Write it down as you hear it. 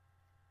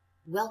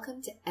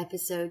Welcome to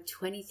episode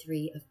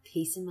 23 of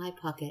Peace in My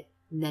Pocket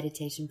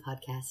Meditation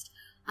Podcast.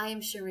 I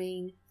am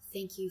Shireen.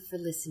 Thank you for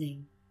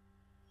listening.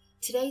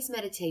 Today's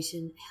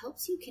meditation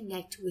helps you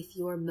connect with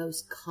your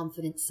most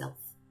confident self.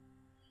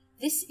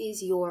 This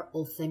is your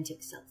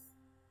authentic self,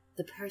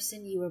 the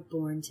person you were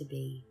born to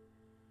be,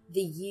 the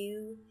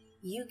you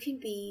can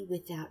be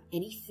without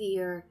any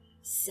fear,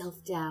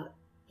 self-doubt,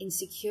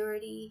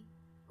 insecurity,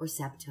 or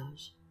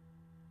sabotage.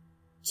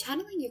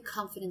 Channeling your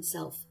confident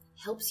self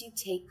helps you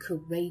take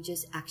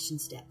courageous action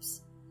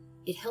steps.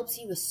 It helps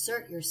you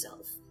assert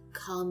yourself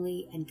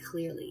calmly and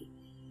clearly.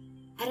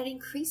 And it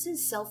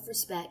increases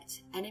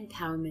self-respect and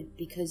empowerment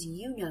because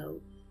you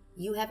know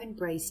you have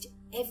embraced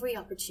every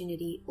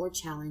opportunity or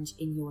challenge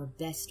in your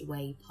best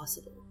way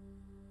possible.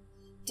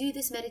 Do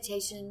this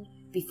meditation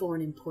before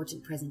an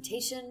important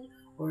presentation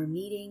or a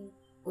meeting,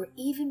 or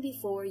even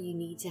before you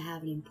need to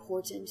have an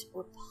important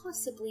or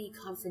possibly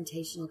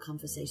confrontational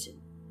conversation.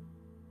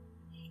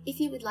 If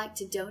you would like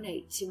to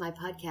donate to my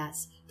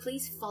podcast,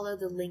 please follow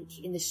the link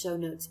in the show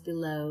notes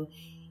below.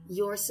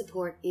 Your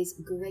support is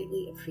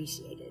greatly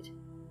appreciated.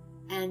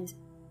 And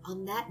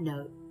on that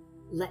note,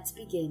 let's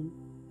begin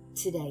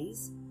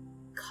today's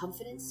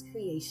confidence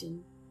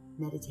creation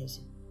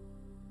meditation.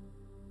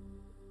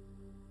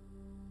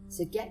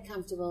 So get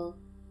comfortable,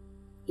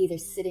 either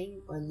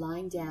sitting or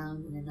lying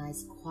down in a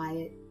nice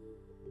quiet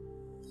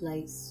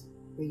place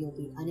where you'll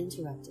be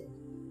uninterrupted.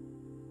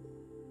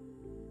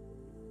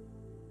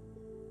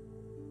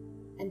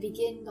 And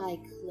begin by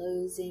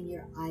closing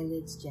your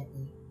eyelids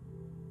gently.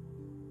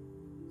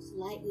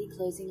 Slightly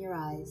closing your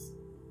eyes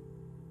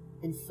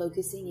and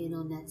focusing in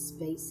on that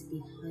space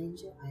behind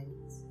your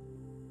eyelids.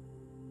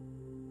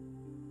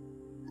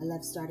 I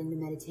love starting the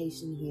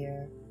meditation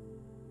here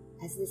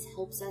as this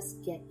helps us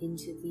get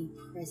into the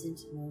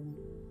present moment.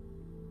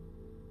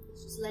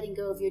 Just letting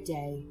go of your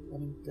day,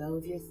 letting go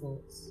of your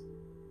thoughts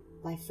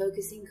by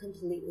focusing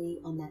completely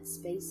on that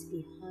space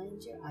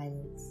behind your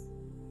eyelids.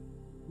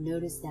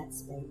 Notice that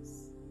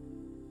space.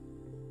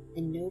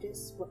 And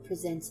notice what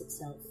presents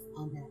itself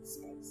on that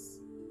space,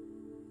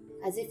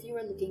 as if you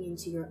are looking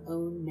into your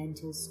own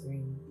mental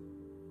screen.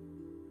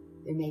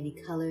 There may be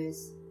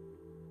colors,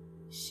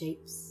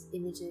 shapes,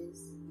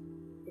 images.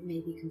 It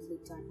may be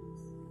complete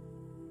darkness.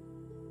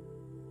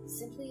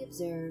 Simply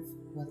observe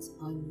what's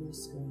on your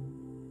screen,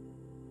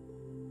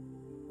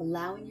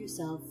 allowing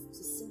yourself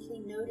to simply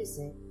notice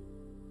it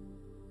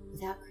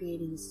without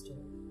creating a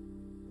story,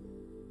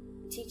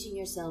 teaching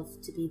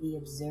yourself to be the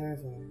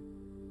observer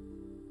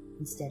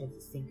instead of the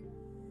thinker.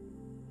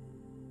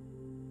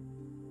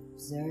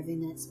 Observing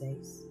that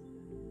space.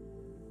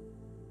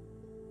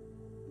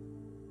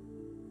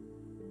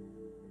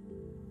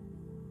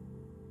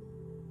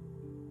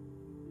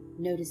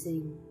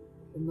 Noticing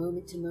the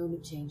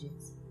moment-to-moment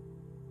changes.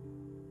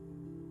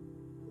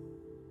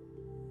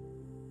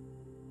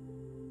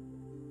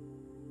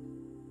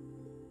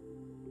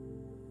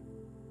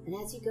 And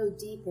as you go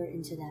deeper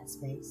into that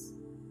space,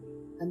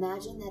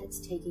 imagine that it's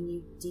taking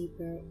you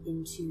deeper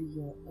into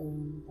your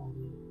own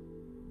body.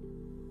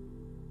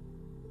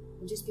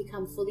 And just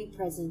become fully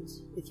present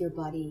with your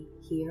body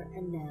here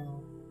and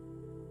now.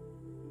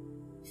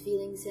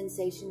 Feeling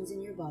sensations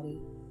in your body.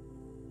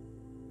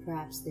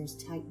 Perhaps there's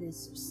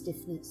tightness or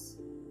stiffness,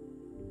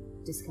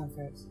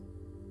 discomfort.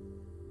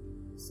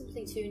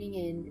 Simply tuning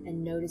in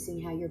and noticing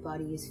how your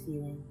body is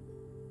feeling.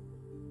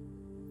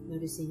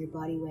 Noticing your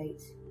body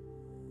weight,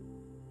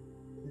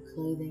 the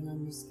clothing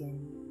on your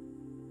skin,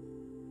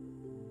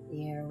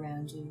 the air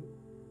around you,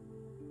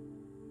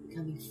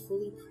 becoming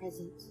fully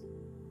present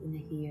in the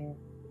here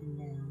and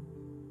now.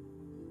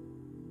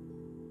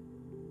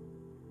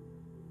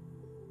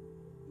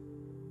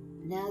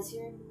 And as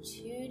you're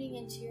tuning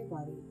into your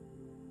body,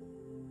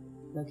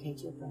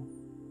 locate your breath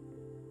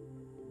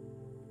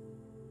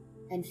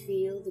and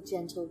feel the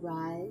gentle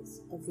rise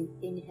of the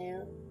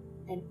inhale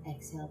and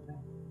exhale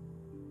breath.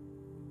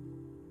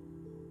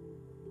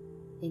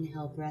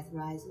 Inhale, breath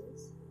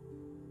rises.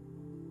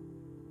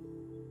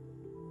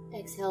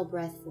 Exhale,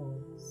 breath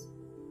falls.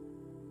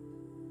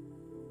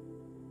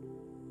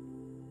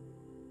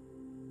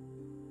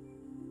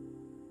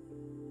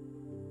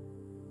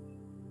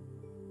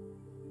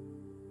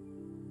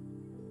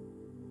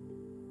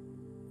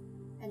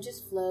 And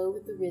just flow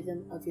with the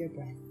rhythm of your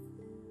breath,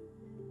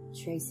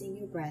 tracing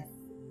your breath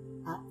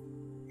up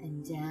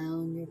and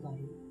down your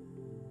body.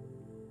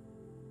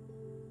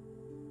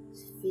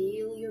 Just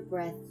feel your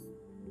breath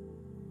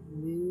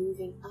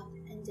moving up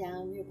and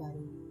down your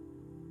body.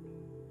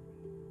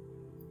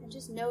 And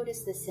just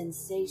notice the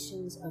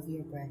sensations of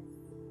your breath.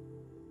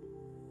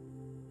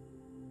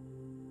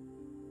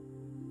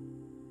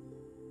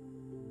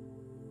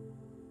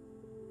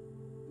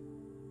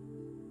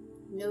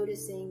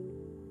 Noticing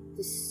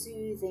the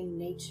soothing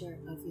nature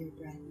of your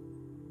breath,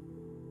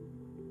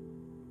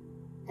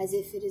 as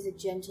if it is a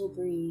gentle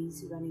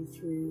breeze running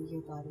through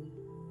your body,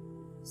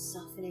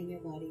 softening your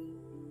body,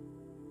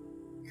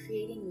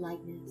 creating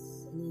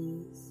lightness and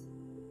ease.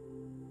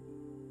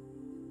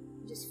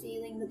 Just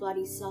feeling the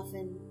body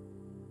soften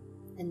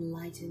and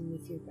lighten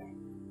with your breath.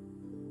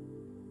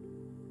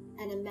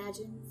 And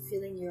imagine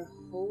filling your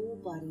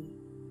whole body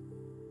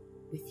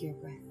with your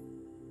breath.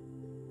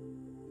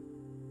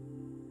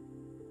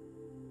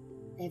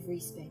 Every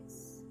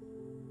space.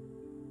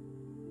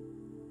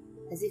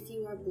 As if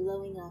you are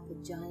blowing up a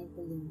giant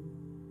balloon,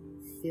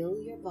 fill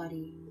your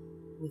body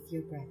with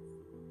your breath.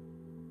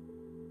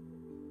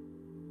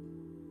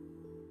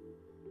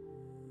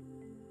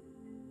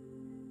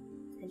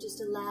 And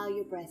just allow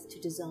your breath to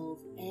dissolve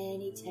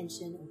any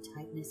tension or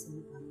tightness in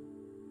the body.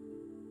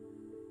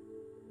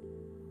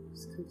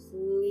 Just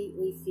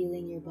completely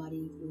feeling your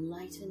body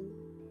lighten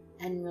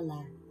and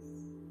relax.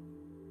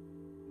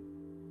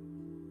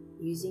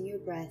 Using your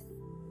breath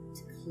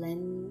to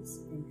cleanse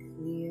and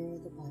clear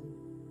the body.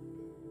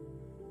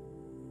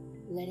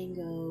 Letting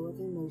go of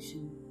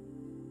emotion,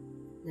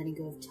 letting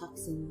go of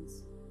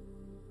toxins,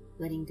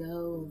 letting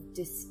go of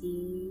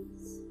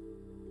dis-ease.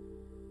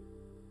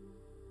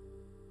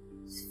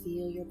 Just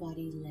feel your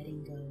body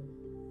letting go.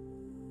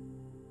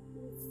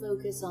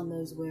 Focus on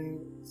those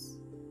words.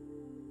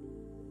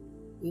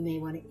 You may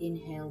want to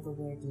inhale the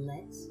word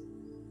let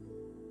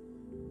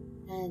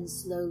and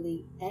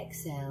slowly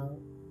exhale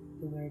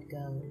the word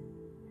go.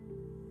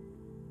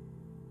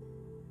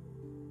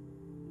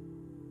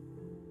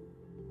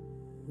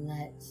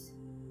 Let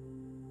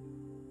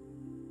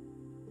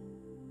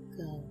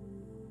go.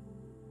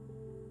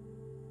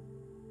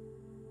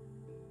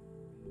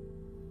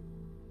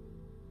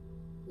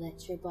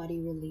 Let your body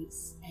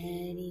release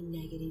any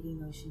negative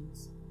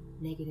emotions,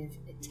 negative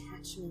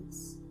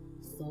attachments,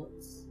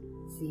 thoughts,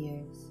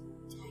 fears,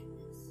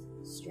 tightness,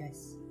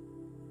 stress.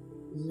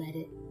 Let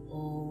it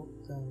all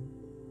go.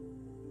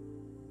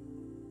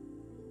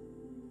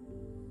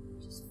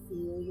 Just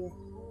feel your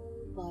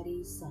whole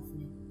body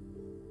softening.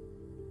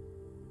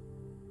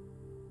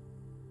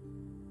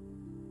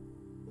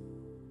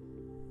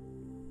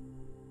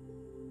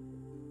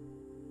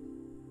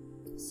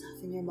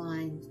 Soften your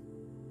mind.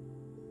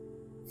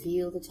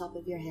 Feel the top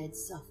of your head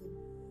soften.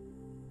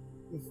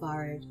 Your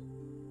forehead.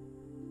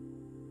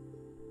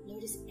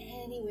 Notice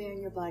anywhere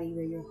in your body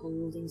where you're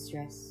holding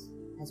stress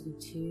as we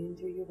tune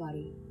through your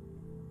body.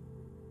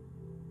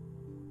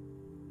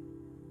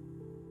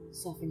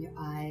 Soften your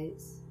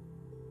eyes.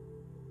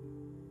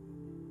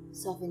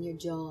 Soften your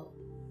jaw.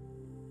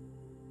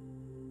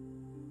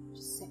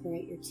 Just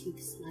separate your teeth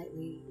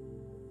slightly.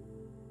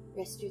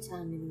 Rest your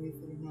tongue in the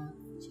roof of your mouth.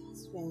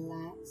 Just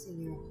relaxing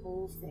your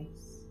whole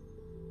face.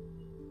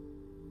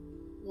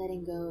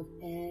 Letting go of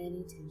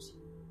any tension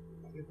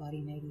that your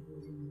body may be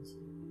holding onto.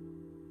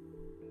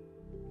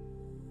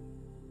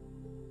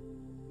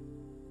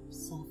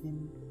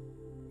 Soften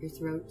your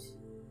throat,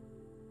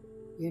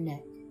 your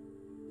neck.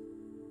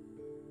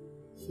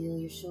 Feel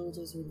your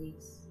shoulders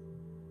release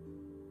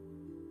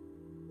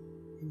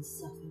and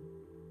soften.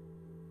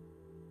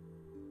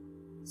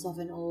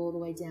 Soften all the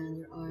way down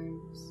your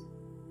arms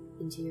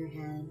into your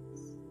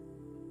hands.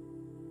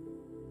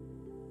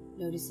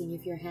 Noticing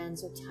if your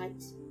hands are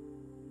tight,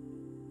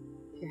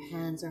 if your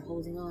hands are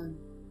holding on.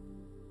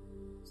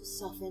 Just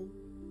soften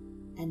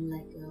and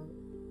let go.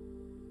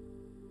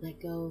 Let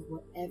go of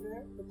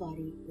whatever the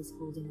body is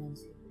holding on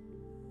to.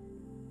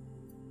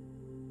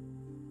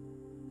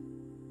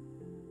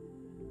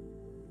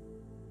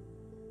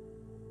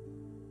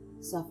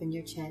 Soften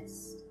your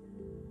chest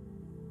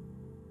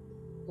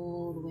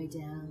all the way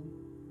down.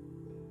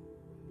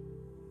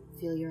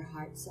 Feel your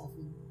heart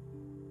soften,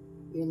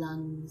 your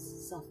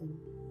lungs soften,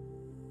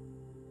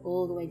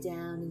 all the way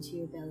down into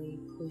your belly.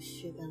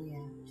 Push your belly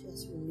out.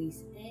 Just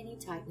release any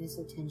tightness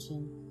or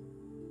tension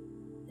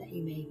that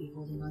you may be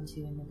holding on to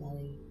in the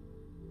belly.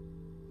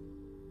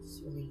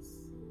 Just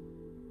release.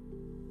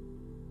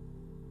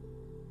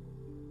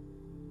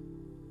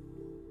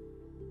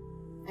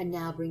 And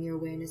now bring your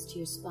awareness to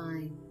your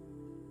spine.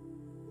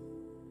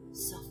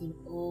 Soften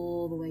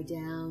all the way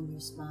down your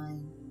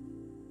spine.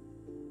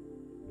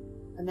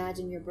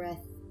 Imagine your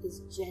breath is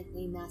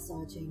gently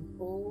massaging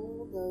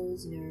all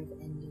those nerve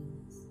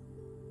endings,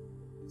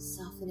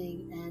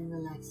 softening and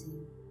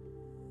relaxing,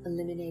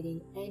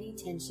 eliminating any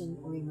tension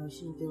or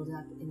emotional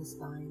buildup in the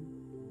spine.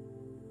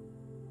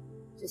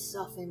 Just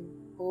soften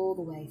all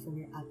the way from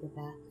your upper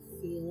back.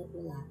 Feel it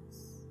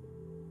relax.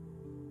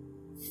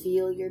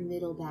 Feel your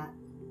middle back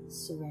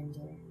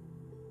surrender.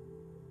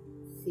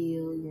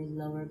 Feel your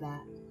lower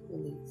back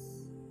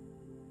release.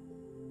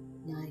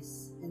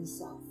 Nice and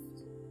soft.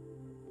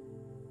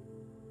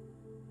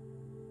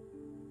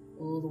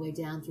 All the way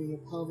down through your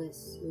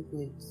pelvis, your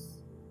glutes.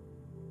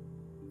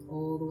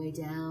 All the way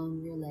down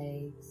your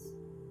legs.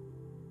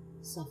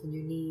 Soften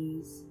your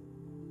knees.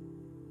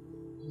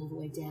 All the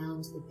way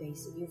down to the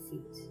base of your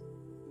feet.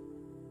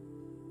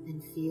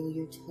 And feel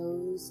your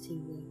toes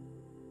tingling.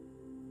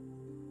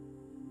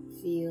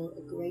 Feel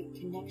a great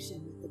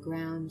connection with the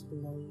ground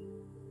below you.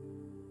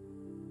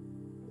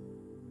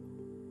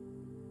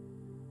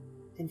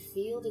 And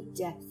feel the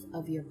depth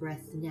of your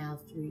breath now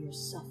through your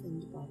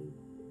softened body.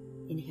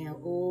 Inhale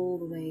all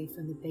the way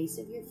from the base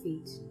of your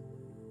feet,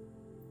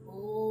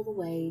 all the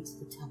way to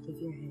the top of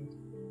your head,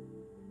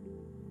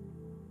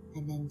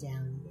 and then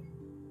down again.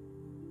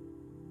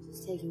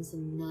 Just taking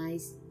some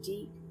nice,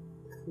 deep,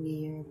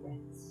 clear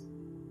breaths.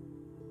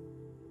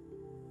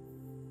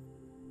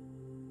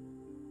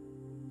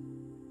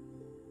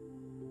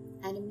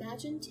 And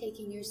imagine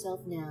taking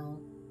yourself now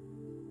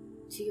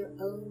to your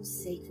own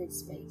sacred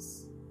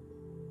space,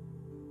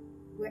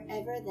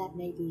 wherever that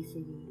may be for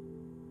you.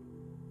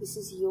 This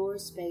is your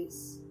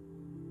space,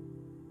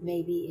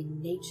 maybe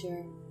in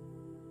nature,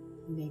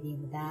 you may be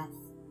in the bath,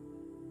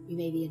 you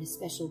may be in a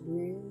special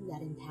room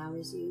that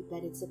empowers you,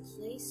 but it's a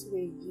place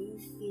where you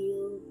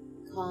feel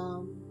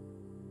calm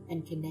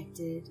and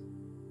connected,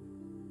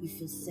 you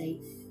feel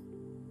safe,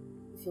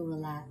 you feel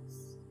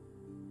relaxed,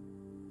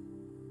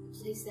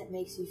 a place that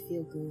makes you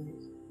feel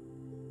good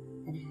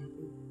and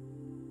happy.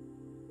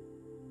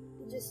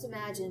 And just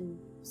imagine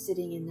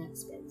sitting in that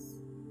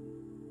space,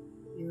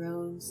 your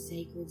own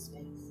sacred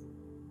space.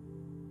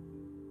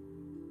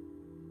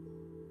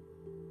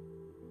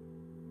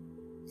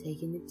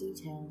 Take in the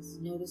details,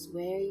 notice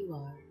where you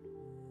are,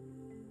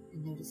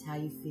 and notice how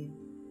you feel.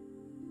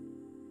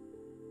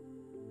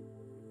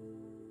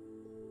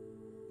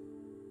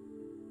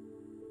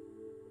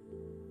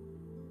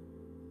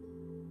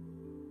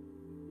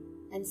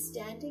 And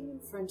standing in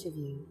front of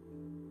you,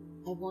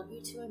 I want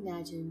you to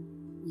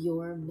imagine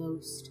your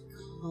most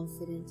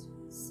confident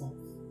self.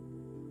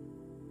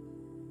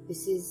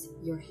 This is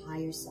your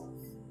higher self,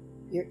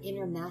 your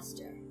inner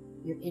master,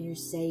 your inner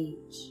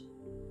sage,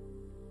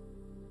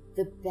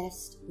 the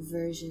best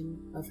version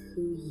of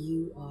who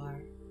you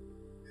are,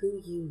 who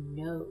you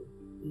know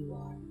you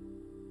are.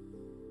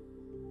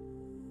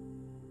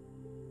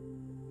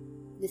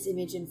 This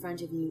image in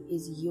front of you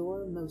is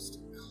your most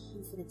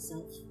confident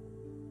self.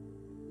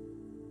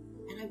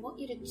 And I want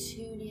you to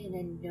tune in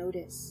and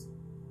notice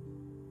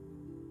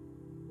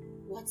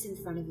what's in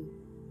front of you.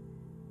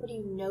 What do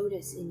you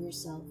notice in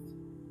yourself?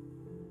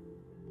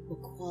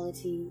 What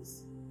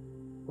qualities,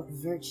 what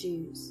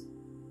virtues,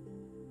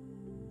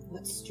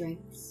 what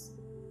strengths?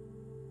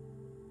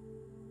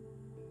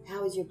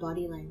 How is your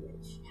body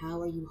language?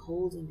 How are you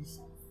holding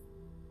yourself?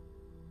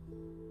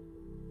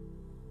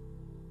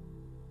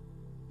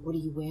 What are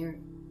you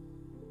wearing?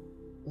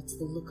 What's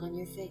the look on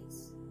your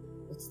face?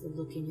 What's the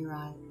look in your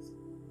eyes?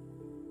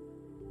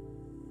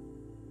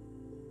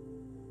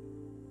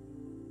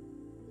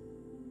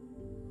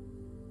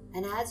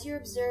 And as you're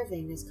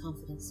observing this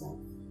confident self,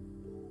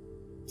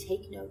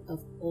 take note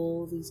of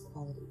all these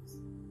qualities.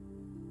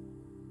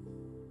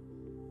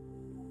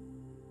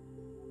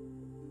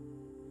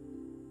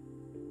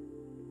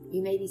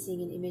 You may be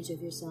seeing an image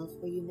of yourself,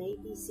 or you may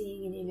be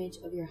seeing an image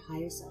of your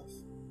higher self,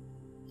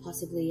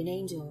 possibly an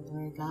angel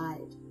or a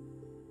guide.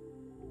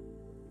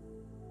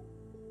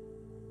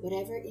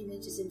 Whatever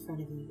image is in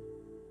front of you,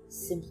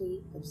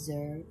 simply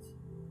observe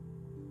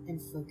and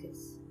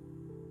focus.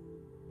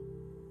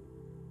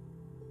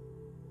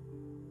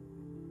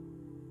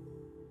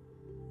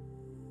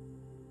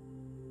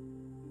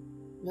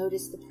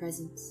 Notice the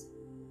presence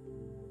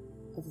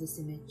of this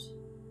image.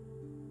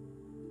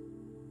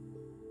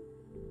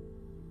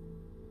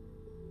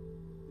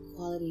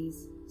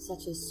 Qualities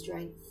such as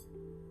strength,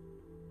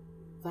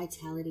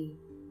 vitality,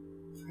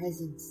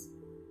 presence,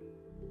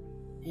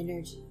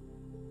 energy,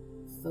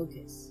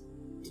 focus,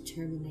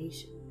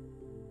 determination,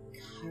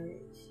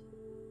 courage,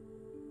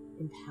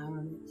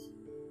 empowerment,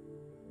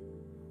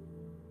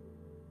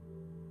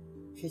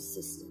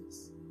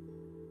 persistence,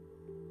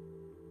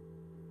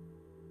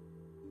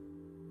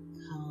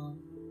 calm,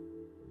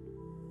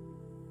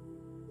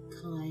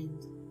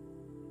 kind,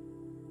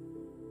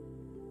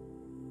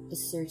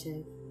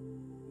 assertive,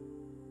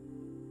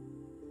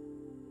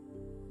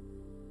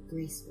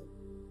 graceful,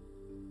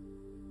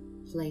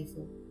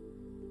 playful.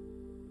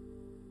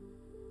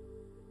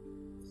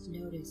 Just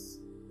notice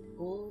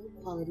all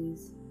the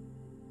qualities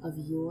of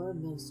your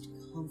most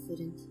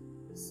confident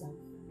self.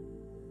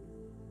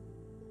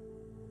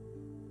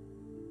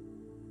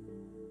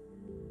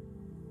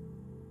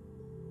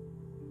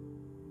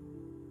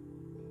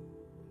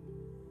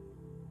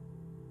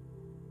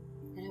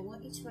 And I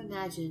want you to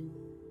imagine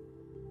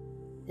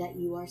that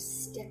you are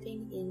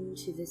stepping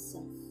into this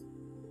self.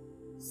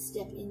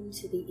 Step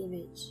into the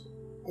image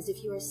as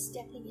if you are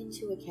stepping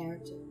into a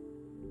character.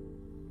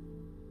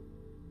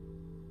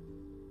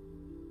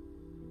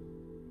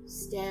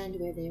 Stand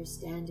where they are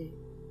standing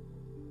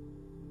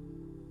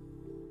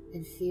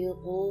and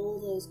feel all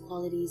those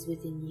qualities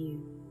within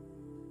you,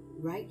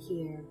 right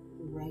here,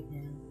 right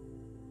now.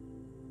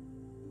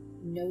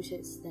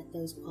 Notice that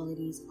those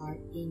qualities are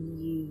in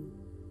you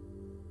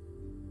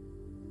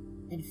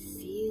and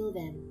feel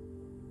them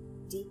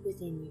deep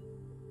within you.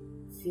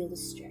 Feel the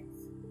strength,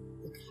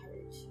 the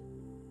courage,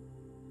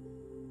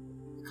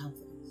 the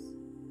confidence,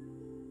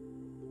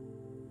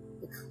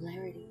 the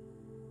clarity.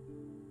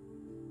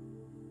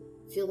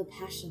 Feel the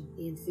passion,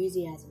 the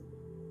enthusiasm,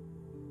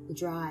 the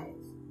drive.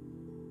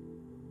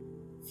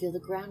 Feel the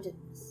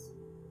groundedness,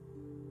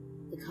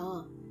 the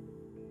calm,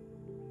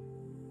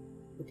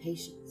 the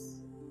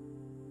patience.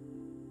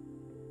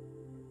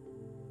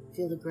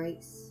 Feel the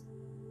grace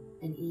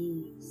and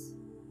ease.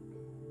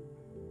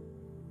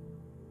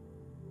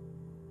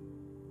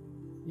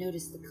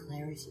 Notice the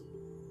clarity,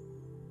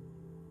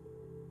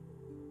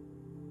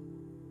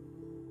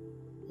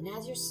 And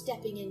as you're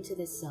stepping into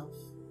this self,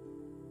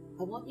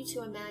 I want you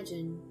to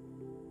imagine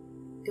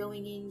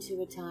going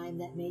into a time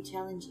that may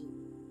challenge you.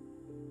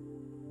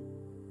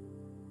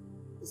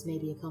 This may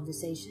be a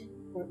conversation,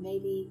 or it may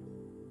be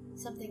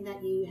something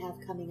that you have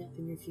coming up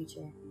in your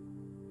future.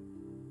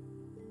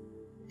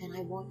 And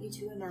I want you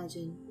to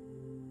imagine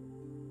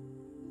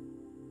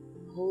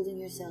holding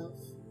yourself,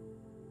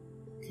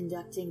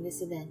 conducting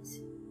this event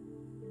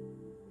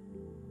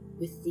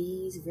with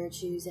these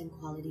virtues and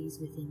qualities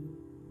within you.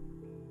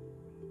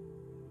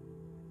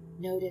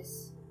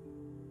 Notice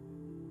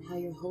how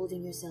you're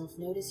holding yourself.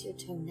 Notice your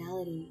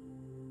tonality.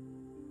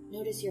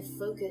 Notice your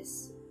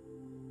focus.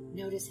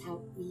 Notice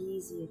how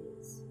easy it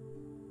is.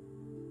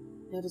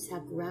 Notice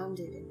how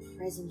grounded and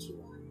present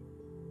you are.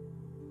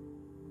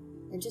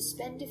 And just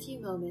spend a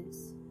few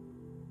moments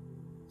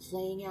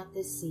playing out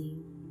this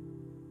scene,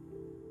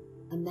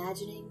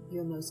 imagining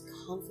your most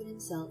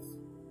confident self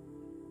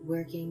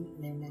working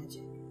their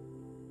magic.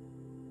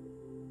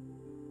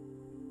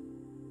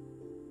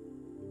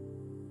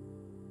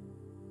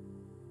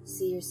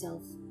 See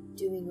yourself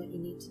doing what you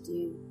need to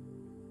do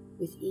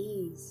with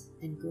ease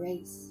and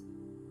grace,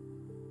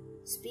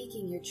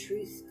 speaking your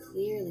truth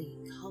clearly,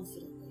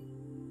 confidently,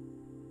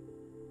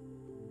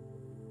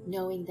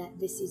 knowing that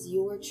this is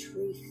your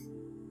truth,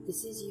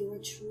 this is your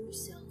true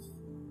self,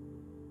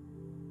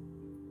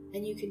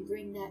 and you can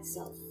bring that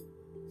self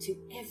to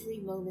every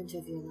moment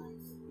of your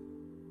life.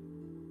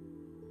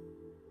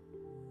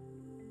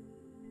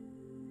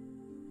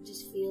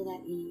 Just feel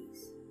that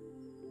ease.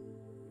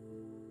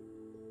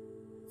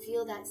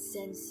 Feel that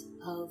sense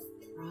of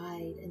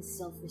pride and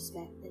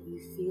self-respect that you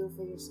feel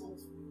for yourself,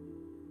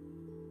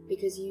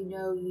 because you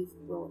know you've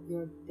brought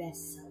your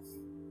best self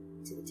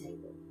to the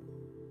table.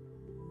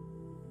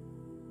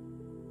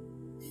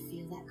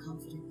 Feel that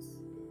confidence.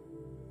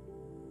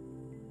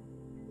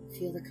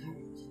 Feel the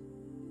courage.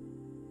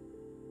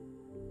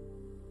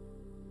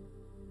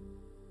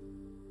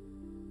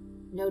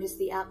 Notice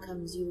the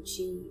outcomes you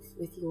achieve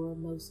with your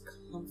most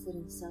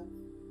confident self.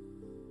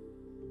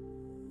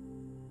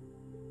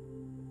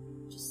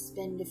 Just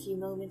spend a few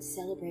moments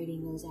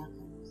celebrating those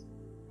outcomes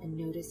and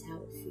notice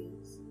how it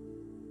feels.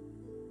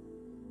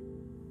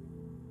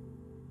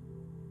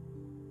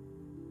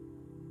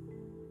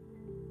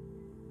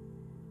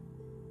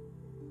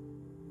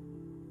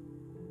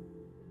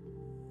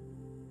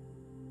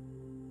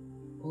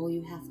 All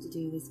you have to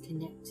do is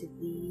connect to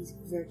these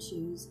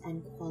virtues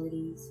and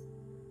qualities,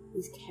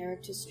 these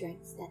character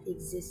strengths that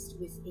exist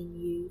within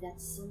you that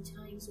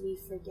sometimes we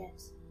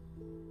forget.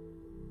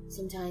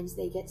 Sometimes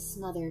they get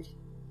smothered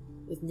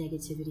with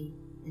negativity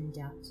and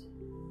doubt.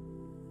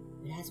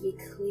 But as we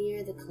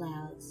clear the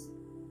clouds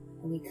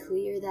and we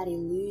clear that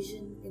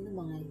illusion in the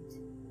mind,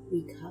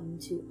 we come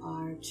to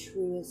our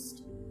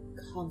truest,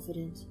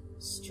 confident,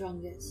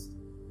 strongest,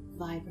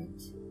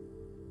 vibrant,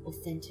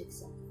 authentic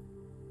self.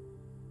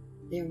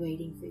 They're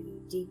waiting for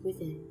you deep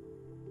within.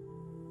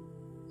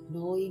 And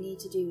all you need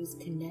to do is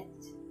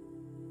connect,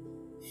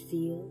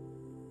 feel,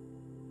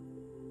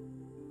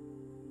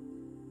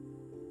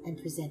 and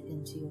present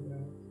them to your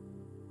world.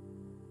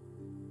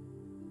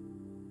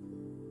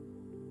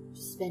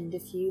 Just spend a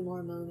few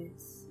more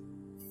moments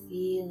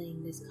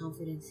feeling this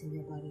confidence in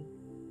your body.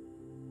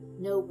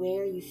 Know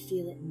where you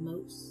feel it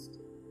most.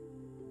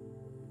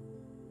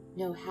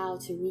 Know how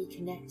to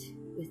reconnect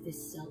with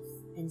this self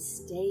and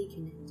stay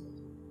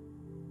connected.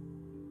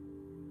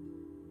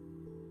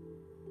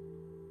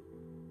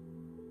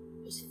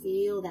 Just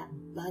feel that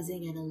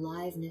buzzing and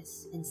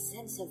aliveness and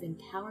sense of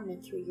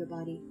empowerment through your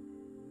body.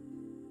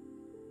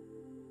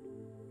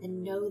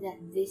 And know that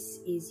this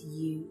is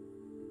you,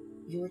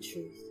 your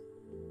truth,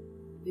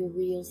 your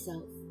real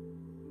self.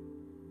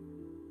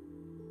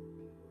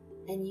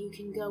 And you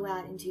can go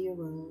out into your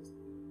world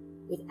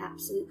with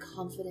absolute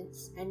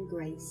confidence and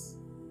grace,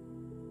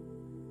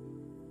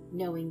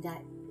 knowing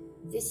that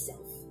this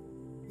self,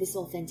 this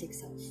authentic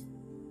self,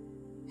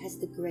 has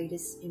the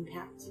greatest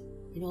impact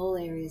in all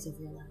areas of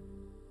your life,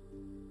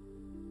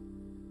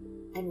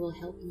 and will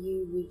help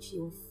you reach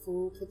your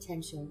full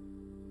potential,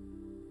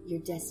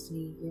 your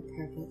destiny, your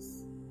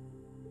purpose,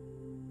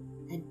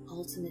 and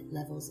ultimate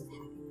levels of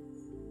happiness.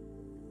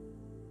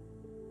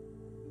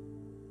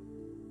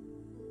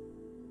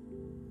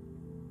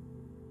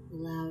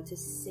 Allow it to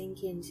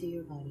sink into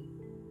your body.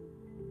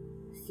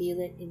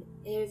 Feel it in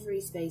every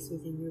space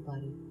within your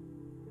body.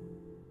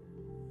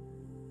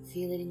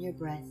 Feel it in your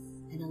breath,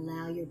 and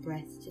allow your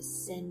breath to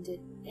send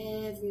it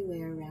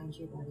everywhere around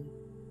your body.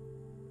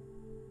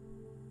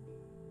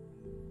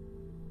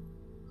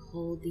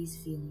 Hold these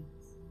feelings.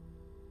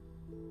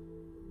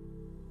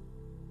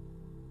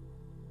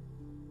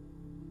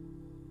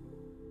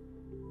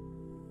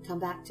 Come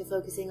back to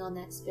focusing on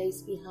that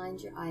space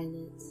behind your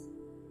eyelids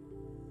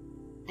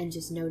and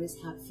just notice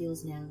how it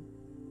feels now.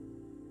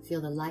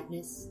 Feel the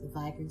lightness, the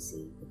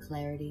vibrancy, the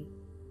clarity.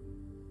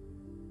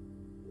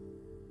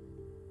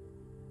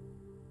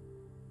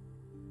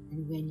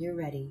 And when you're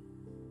ready,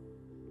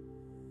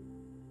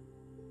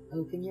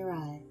 open your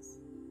eyes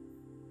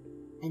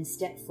and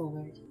step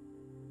forward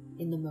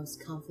in the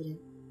most confident,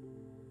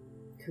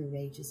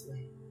 courageous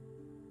way.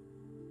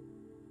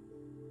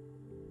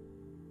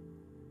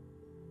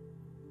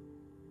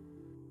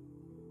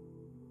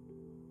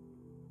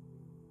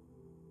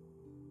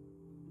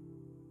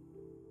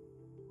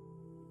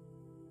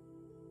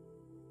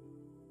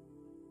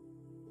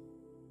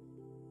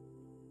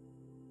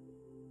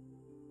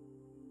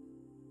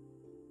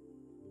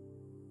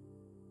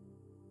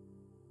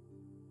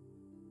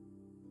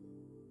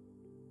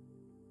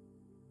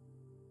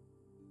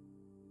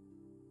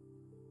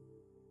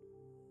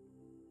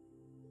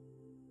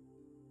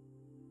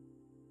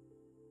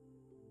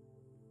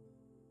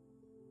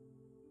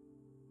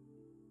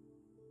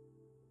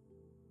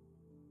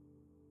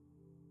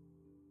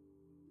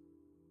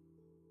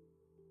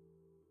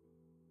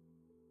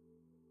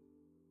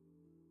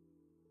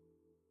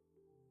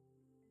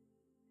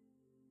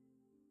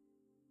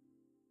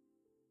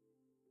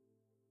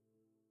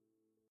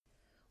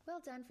 Well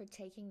done for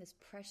taking this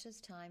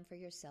precious time for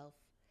yourself.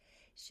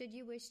 Should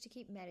you wish to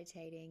keep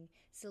meditating,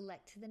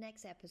 select the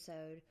next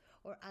episode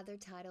or other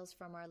titles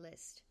from our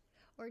list,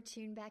 or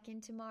tune back in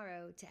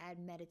tomorrow to add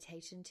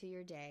meditation to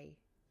your day.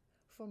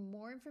 For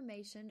more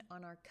information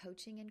on our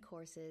coaching and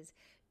courses,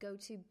 go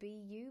to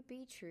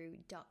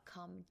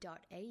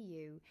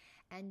beyoubtrue.com.au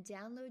and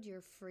download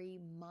your free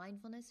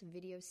mindfulness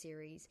video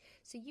series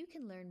so you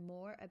can learn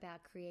more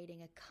about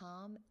creating a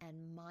calm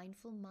and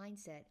mindful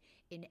mindset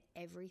in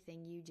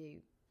everything you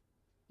do.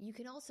 You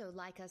can also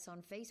like us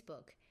on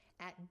Facebook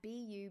at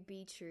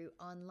BeYouBeTrue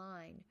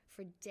Online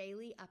for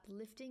daily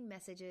uplifting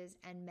messages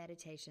and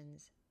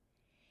meditations.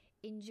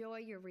 Enjoy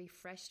your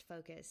refreshed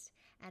focus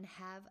and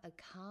have a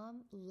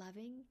calm,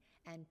 loving,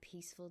 and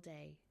peaceful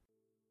day.